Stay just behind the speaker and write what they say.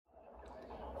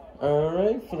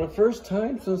Alright, for the first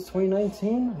time since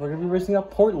 2019, we're going to be racing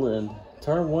at Portland.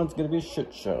 Turn 1's going to be a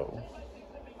shit show.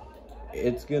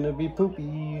 It's going to be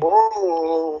poopy.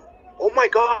 Oh my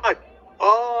god.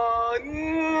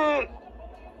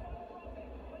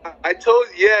 I told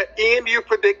you, yeah, Ian, you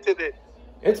predicted it.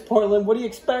 It's Portland, what do you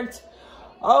expect?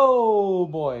 Oh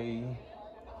boy.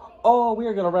 Oh, we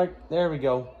are going to wreck. There we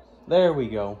go. There we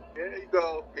go. There you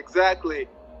go. Exactly.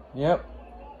 Yep.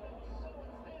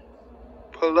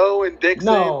 Pelot and Dixon.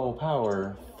 No,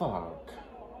 power. Fuck.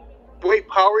 Wait,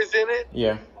 Power's in it?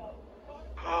 Yeah.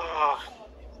 Ah.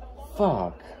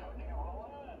 Fuck.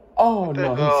 Oh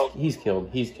no, hell? he's killed.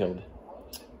 He's killed.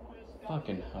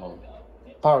 Fucking hell.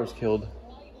 Power's killed.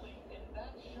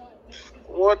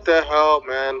 What the hell,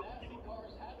 man?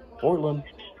 Portland.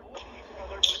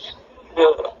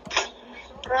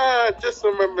 Just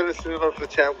remember this is of the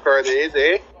champ car days,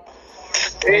 eh?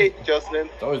 Hey, Justin.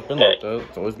 It's always been like that.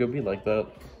 It's always gonna be like that.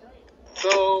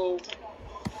 So,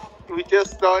 we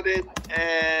just started,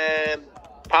 and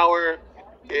Power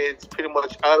is pretty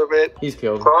much out of it. He's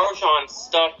killed. Grosjean's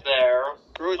stuck there.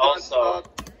 Grosjean's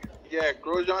stuck. Yeah,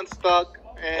 Grosjean's stuck.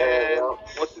 And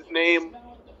what's his name?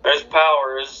 There's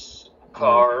Power's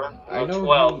car. I know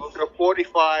 12. The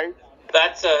 45.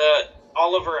 That's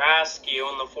Oliver Askew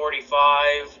in the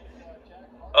 45.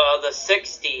 The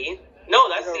 60. No,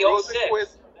 that's the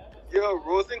 06.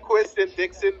 Rosenquist and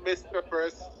Dixon missed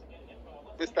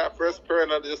that first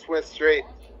turn and just went straight.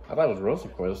 I thought it was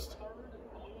Rosenquist.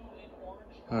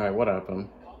 Alright, what happened?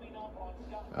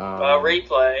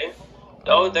 Replay.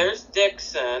 Oh, there's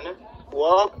Dixon.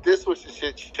 Well, this was a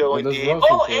shit show indeed.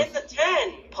 Oh, and the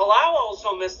 10. Palau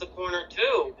also missed the corner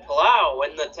too. Palau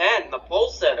in the 10, the pole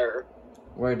setter.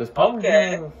 Wait, does Power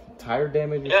have tire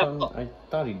damage or something? I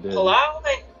thought he did.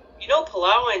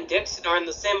 Palau and Dixon are in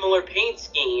the similar paint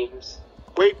schemes.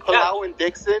 Wait, Palau and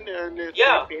Dixon are in the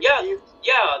paint schemes?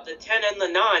 Yeah, the 10 and the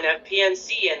 9 at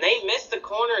PNC, and they missed the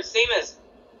corner, same as,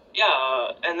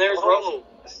 and there's Rosen.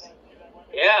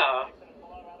 Yeah.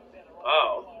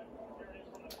 Wow.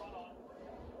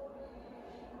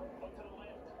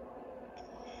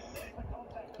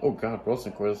 Oh god,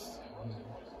 Rosenquist.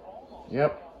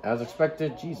 Yep, as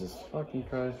expected. Jesus fucking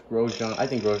Christ. Grosjean. I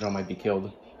think Grosjean might be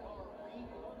killed.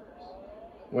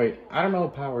 Wait, I don't know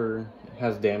if Power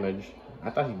has damage. I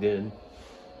thought he did.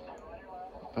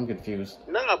 I'm confused.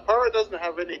 Nah, Power doesn't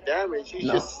have any damage. He's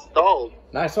just stalled.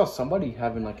 Nah, I saw somebody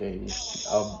having like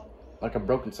a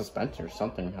broken suspension or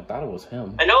something. I thought it was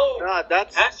him. I know. Nah,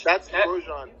 that's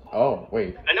Grosjean. Oh,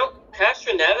 wait. I know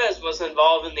Castro Neves was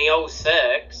involved in the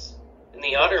 06. In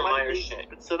the other minor shit.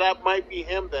 So that might be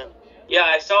him then. Yeah,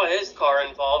 I saw his car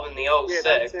involved in the 06.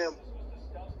 Yeah, that's him.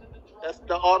 That's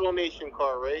the Auto Nation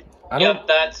car, right? Yep.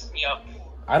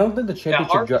 I don't think the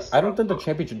championship. I don't think the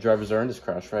championship drivers are in this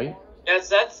crash, right? Yes,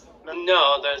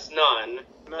 no. There's none.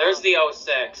 No. There's the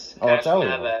 06. Oh, it's out.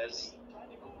 Neves.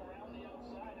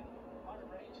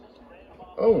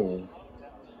 Oh.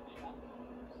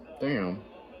 Damn.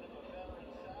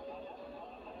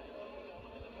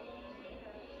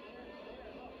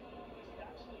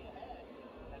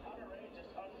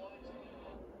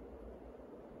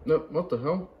 No, what the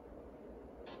hell?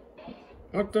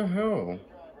 What the hell?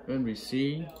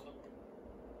 NBC.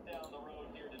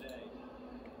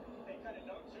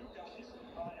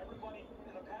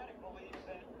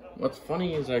 What's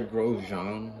funny is that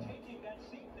Grosjean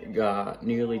got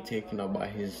nearly taken up by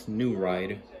his new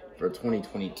ride for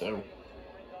 2022.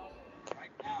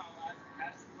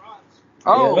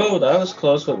 Oh, that was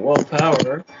close with Will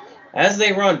Power. As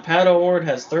they run, Pat O'Ward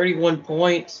has 31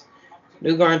 points.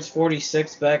 Newgarden's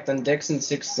 46 back, then Dixon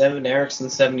 67, Erickson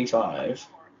 75.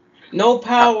 No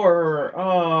Power!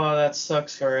 Oh, that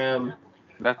sucks for him.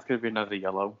 That's gonna be another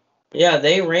yellow. Yeah,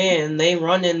 they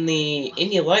run in the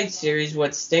Indy Light Series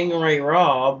with Stingray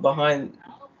Robb behind.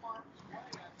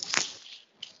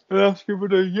 Let's give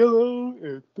it a yellow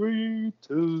in 3,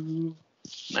 2.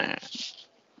 Nah.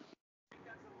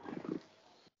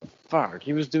 Fuck,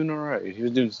 he was doing alright. He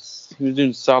was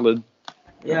doing solid.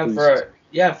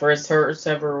 For his first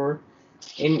ever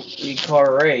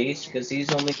IndyCar race, because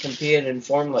he's only competed in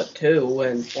Formula 2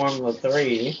 and Formula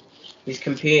 3. He's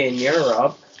competed in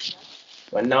Europe,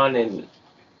 but not in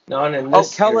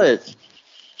this. Kellett.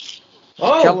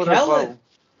 Oh, Kellett.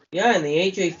 Yeah, in the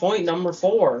AJ Foyt number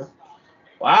 4.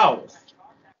 Wow.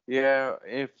 Yeah,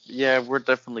 we're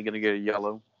definitely gonna get a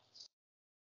yellow.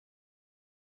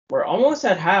 We're almost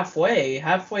at halfway.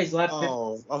 Halfway's left.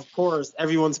 Oh, of course.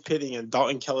 Everyone's pitting, and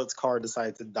Dalton Kellett's car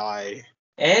decided to die.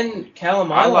 And Callum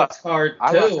Ilot's car, too.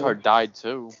 Ilot's car died,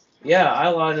 too. Yeah,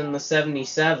 Ilot in the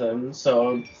 77.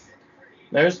 So,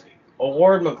 there's...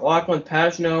 Award McLaughlin,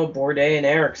 Pagano, Bourdais, and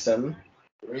Ericsson.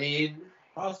 Reed,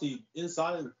 Rossi,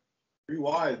 inside, 3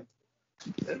 wide.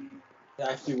 That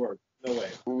actually worked. No way.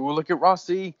 Ooh, look at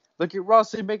Rossi. Look at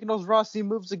Rossi making those Rossi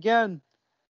moves again.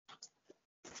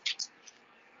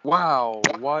 Wow,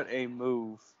 what a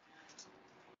move.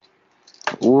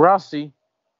 Ooh, Rossi.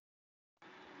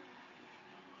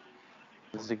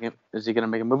 Is he gonna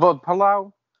make a move? Oh,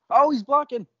 Palau. Oh, he's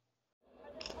blocking.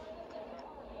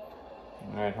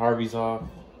 All right, Harvey's off.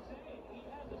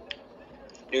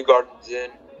 Newgarden's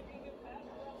in.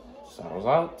 Saddle's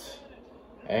out.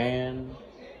 And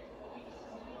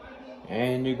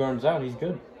Newgarden's out. He's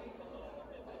good.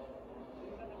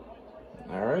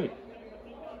 All right.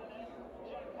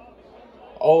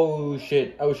 Oh,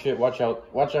 shit. Oh, shit. Watch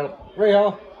out. Watch out.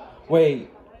 Rahal. Wait.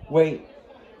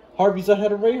 Harvey's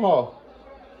ahead of Rahal.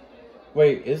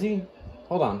 Wait, is he?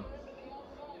 Hold on.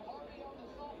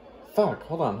 Fuck.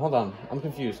 Hold on. I'm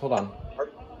confused. Hold on.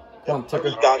 Come on, Tucker.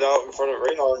 He got out in front of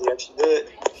Rahal. He actually did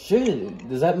it. Shit.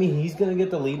 Does that mean he's going to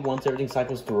get the lead once everything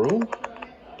cycles through?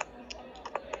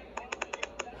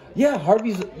 Yeah,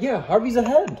 Harvey's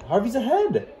ahead. Harvey's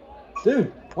ahead.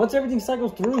 Dude, once everything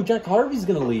cycles through, Jack Harvey's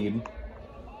going to lead.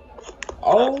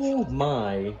 Oh,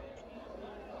 my.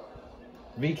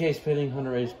 VK's pitting,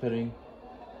 Hunter A's pitting.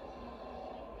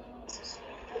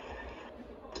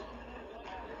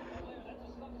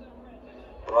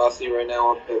 Rossi right now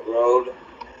on pit road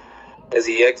as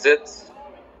he exits.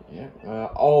 Yeah.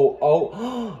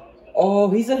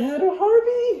 Oh, he's ahead of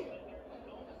Harvey.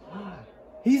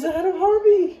 He's ahead of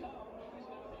Harvey.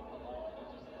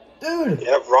 Dude.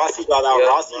 Yep, Rossi got out. Yeah.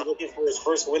 Rossi looking for his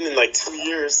first win in like 2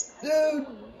 years. Dude,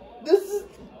 this is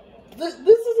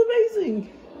amazing.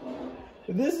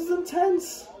 This is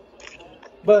intense.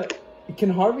 But can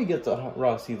Harvey get to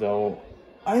Rossi though?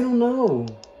 I don't know.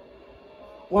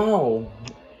 Wow.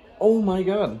 Oh my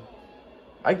god.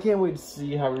 I can't wait to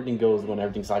see how everything goes when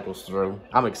everything cycles through.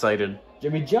 I'm excited.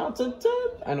 Jimmy Johnson 10.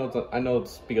 I know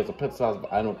it's because of pit stops,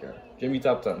 but I don't care. Jimmy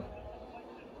top 10.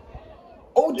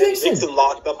 Oh, Dixon! Dixon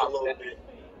locked up a little bit.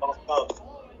 Locked up.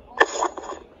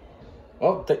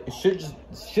 Oh,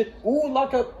 shit. Ooh,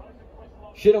 lock up.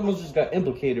 Shit almost just got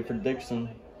implicated for Dixon.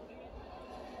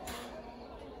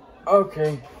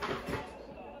 Okay.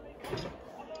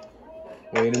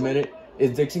 Wait a minute.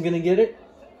 Is Dixon gonna get it?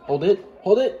 Hold it.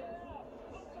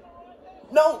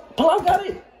 No! Palau got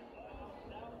it!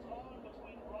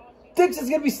 Dixon's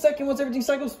gonna be second once everything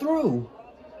cycles through.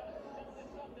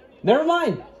 Never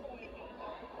mind.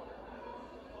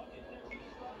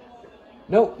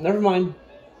 No, never mind.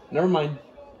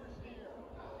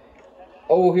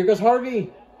 Oh, here goes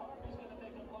Harvey.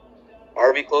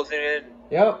 Harvey closing in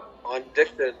Yep. on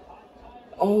Dixon.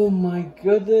 Oh my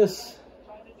goodness.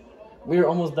 We are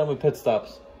almost done with pit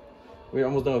stops.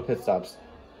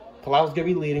 Palau's gonna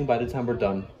be leading by the time we're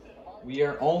done. We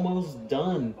are almost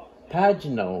done.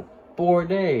 Pagano,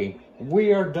 Bourdais,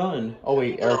 we are done. Oh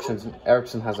wait,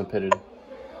 Ericsson hasn't pitted.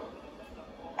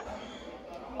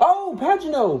 Oh,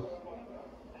 Pagano!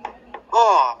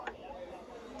 Oh,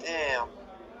 damn.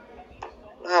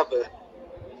 What happened?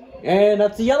 And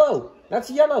that's a yellow.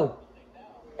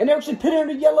 And Ericsson pitted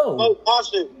under yellow. Oh,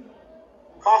 caution.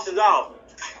 Caution's out.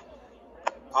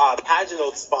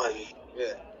 Pagano spun.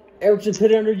 Yeah. Ericsson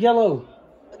pitted under yellow.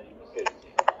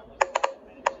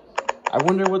 I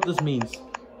wonder what this means.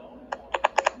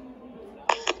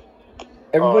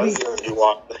 Everybody's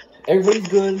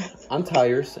good on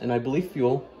tires and I believe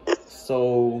fuel.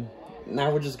 So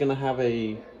now we're just gonna have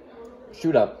a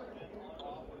shoot up.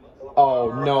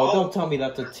 Oh no, don't tell me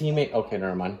that's a teammate. Okay,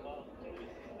 never mind.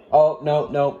 Oh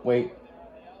no, wait.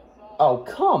 Oh,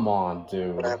 come on,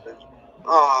 dude. What happened?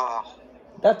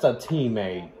 That's a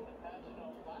teammate.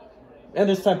 And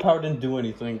this time Power didn't do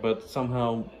anything, but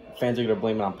somehow fans are gonna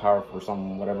blame it on Power for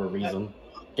some whatever reason.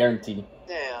 Guaranteed.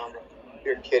 Damn.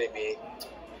 You're kidding me.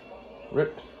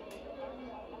 Rip.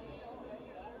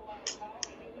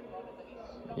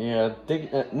 Yeah,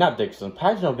 not Dixon.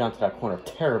 Pagano got into that corner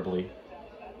terribly.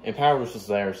 And Power was just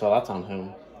there, so that's on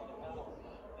him.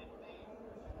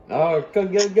 Oh,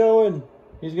 couldn't get it going.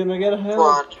 He's gonna get ahead.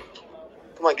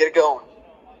 Come on, get it going.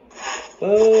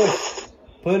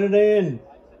 Put it in.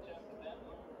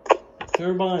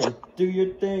 Turbine, do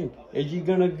your thing. Is he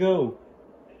gonna go?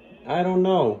 I don't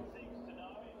know.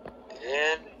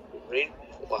 And green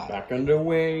flag. Back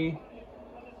underway.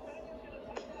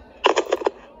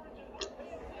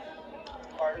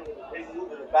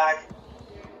 Back.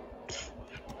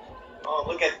 Oh,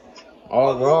 look at.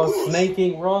 Oh, Ross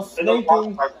snaking.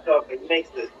 It makes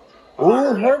this.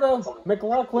 Ooh, Herta.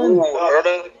 McLaughlin.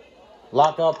 Herta.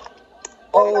 Lock up.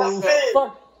 Oh,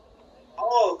 fuck.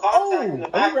 Oh, contact in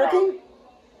the are we wrecking? background.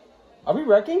 Are we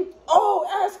wrecking? Oh,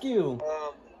 ask you.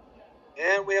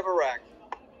 And we have a wreck.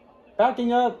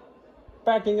 Backing up.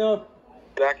 Backing up.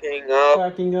 Backing up.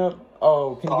 Backing up.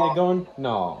 Oh, can you get it going?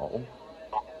 No.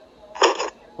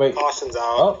 Wait. Caution's out.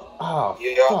 Oh, oh,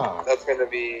 Yeah, fuck. that's gonna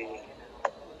be.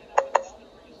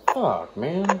 Fuck,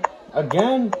 man.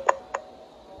 Again?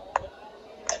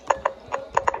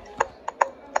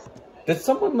 Did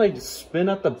someone like spin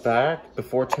at the back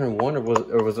before turn 1,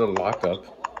 or was it a lockup?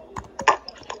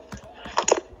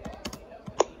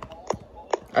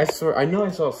 I know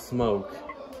I saw smoke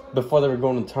before they were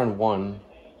going to turn 1.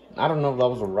 I don't know if that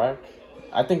was a wreck.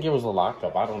 I think it was a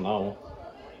lockup. I don't know.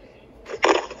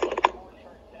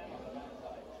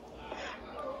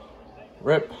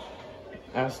 Rip.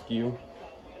 Ask you.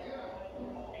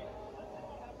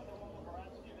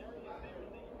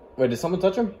 Wait, did someone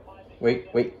touch him? Wait.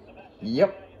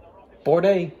 Yep.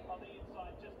 Bourdais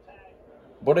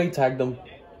tagged him.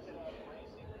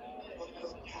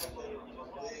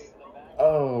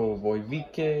 Oh boy,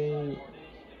 VK.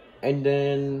 And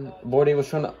then Bourdais was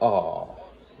trying to. Oh.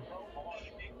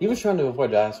 He was trying to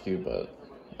avoid ask you, but.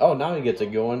 Oh, now he gets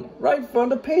it going. Right in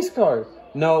front of the pace car.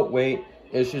 No, wait.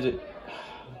 Issues it.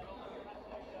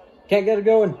 Can't get it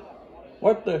going.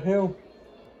 What the hell?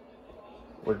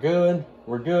 We're good.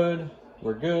 We're good.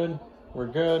 We're good. We're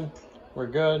good. We're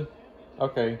good.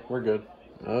 Okay, we're good.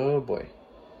 Oh boy.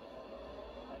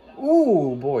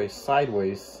 Ooh boy,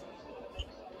 sideways.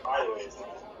 Sideways.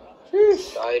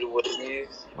 Sheesh.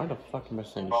 Sideways. Why the fuck am I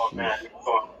saying Oh sheesh? man,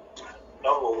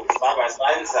 no, side by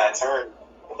side into that turn.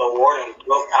 The warning,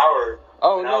 low power.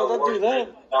 Oh no, don't do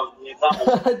that.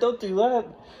 Don't do that.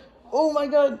 Oh my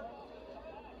god.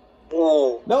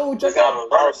 Ooh. No, check He's gonna out. have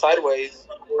a power sideways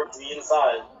towards the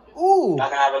inside. Ooh. Not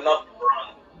gonna have enough to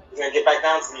run. He's gonna get back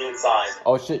down to the inside.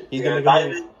 Oh shit, he's gonna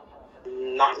dive go.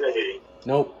 in. Not really.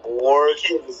 Nope. Towards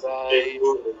the inside.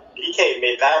 VK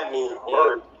made that move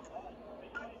work.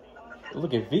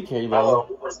 Look at VK though.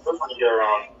 Oh, we're still trying to get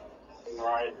around.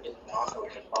 Right.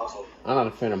 Awesome. I'm not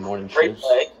a fan of morning Great shows.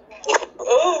 play.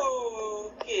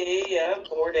 Oh, okay, yeah,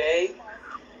 Bourdais.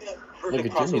 Look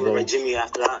at Jimmy though. Jimmy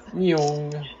after that.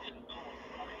 Young.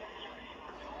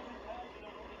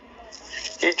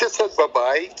 He just said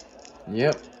bye-bye.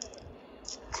 Yep.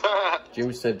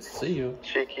 Jimmy said, see you.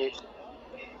 Cheeky.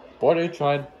 Bourdais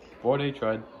tried. Bourdais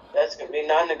tried. That's going to be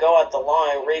 9 to go at the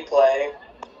line. Replay.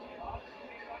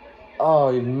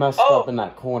 Oh, he messed up in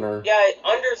that corner. Yeah,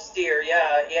 understeer.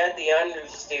 Yeah, he had the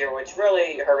understeer, which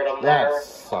really hurt him That there.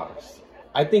 sucks.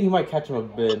 I think he might catch him a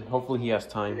bit. Hopefully he has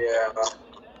time. Yeah.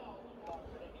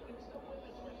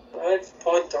 It's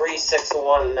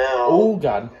 .361 now. Oh,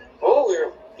 God.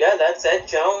 Oh, yeah, that's Ed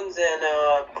Jones and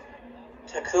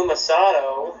Takuma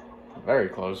Sato. Very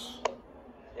close.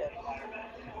 Yeah.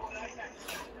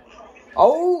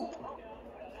 Oh!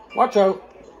 Watch out.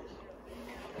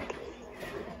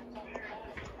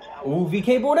 Ooh,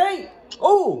 VK Bourdais.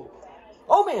 Oh!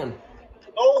 Oh, man.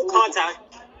 Oh, contact.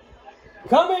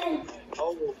 Coming.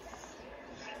 Oh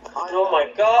my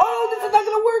god. Oh, this is not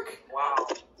going to work. Wow.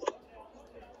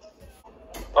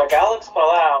 Like Alex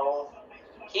Palau,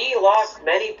 he lost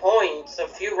many points. A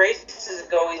few races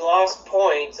ago, he lost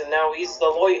points, and now he's the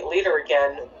leader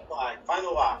again. Flag.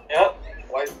 Final lap. Yep.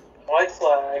 White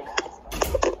flag.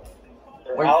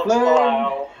 White Alex flag.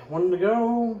 Palau. 1 to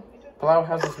go. Palau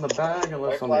has us in the bag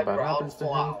unless something bad happens to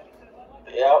him.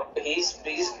 Yep. He's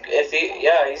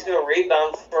gonna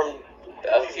rebound from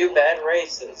a few bad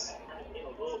races.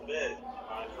 A little bit.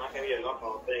 Not gonna get enough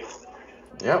on things.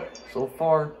 Yep.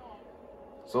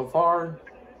 So far,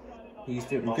 he's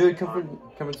doing good coming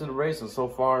to the race, and so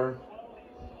far,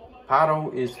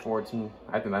 Pato is 14.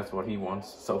 I think that's what he wants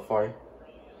so far.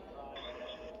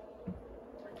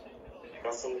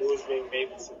 Got some moves being made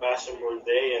with Sebastian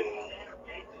Bourdais and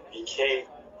VK.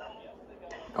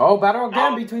 Oh, battle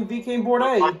again between VK and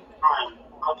Bourdais.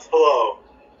 Up below.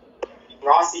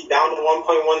 Rossi down to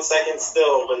 1.1 seconds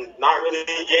still, but not really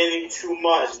gaining too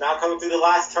much. Now coming through the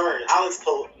last turn. Alex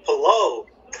Palou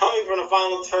coming from the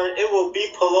final turn. It will be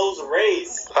Palou's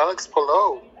race. Alex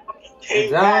Palou.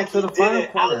 Came down back, to the he did final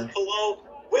it. corner. Alex Palou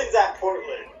wins at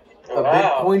Portland. A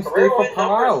big point stay for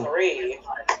Palou. 3.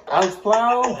 Alex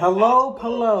Palou, hello,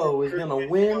 Palou is gonna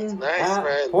win Nice, at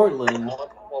man. Portland.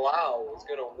 Palau is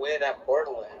going to win at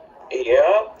Portland.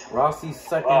 Yep. Rossi's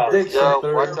second, Dixon Yo,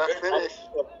 third. what's that finish?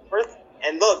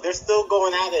 And look, they're still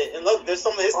going at it. And look, there's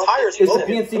some of his tires. It's a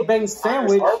PNC Bang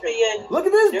sandwich. Look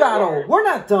at this battle. We're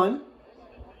not done.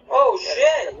 Oh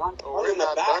shit! We're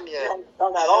not done yet.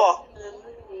 Done at all.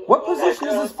 What position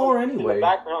is this for anyway?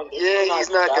 Yeah, he's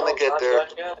not gonna get there.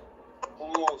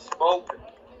 Ooh, smoke.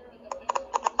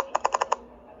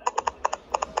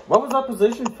 What was that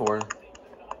position for?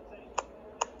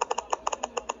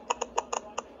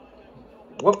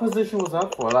 What position was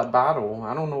that for? That battle?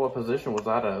 I don't know what position was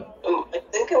that at. I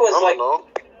think it was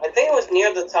I think it was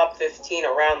near the top 15,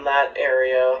 around that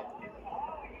area.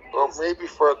 Well, maybe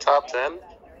for a top 10.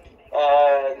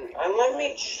 Let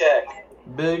me check.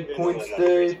 Big points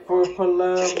day for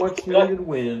Palam. Much needed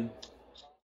win.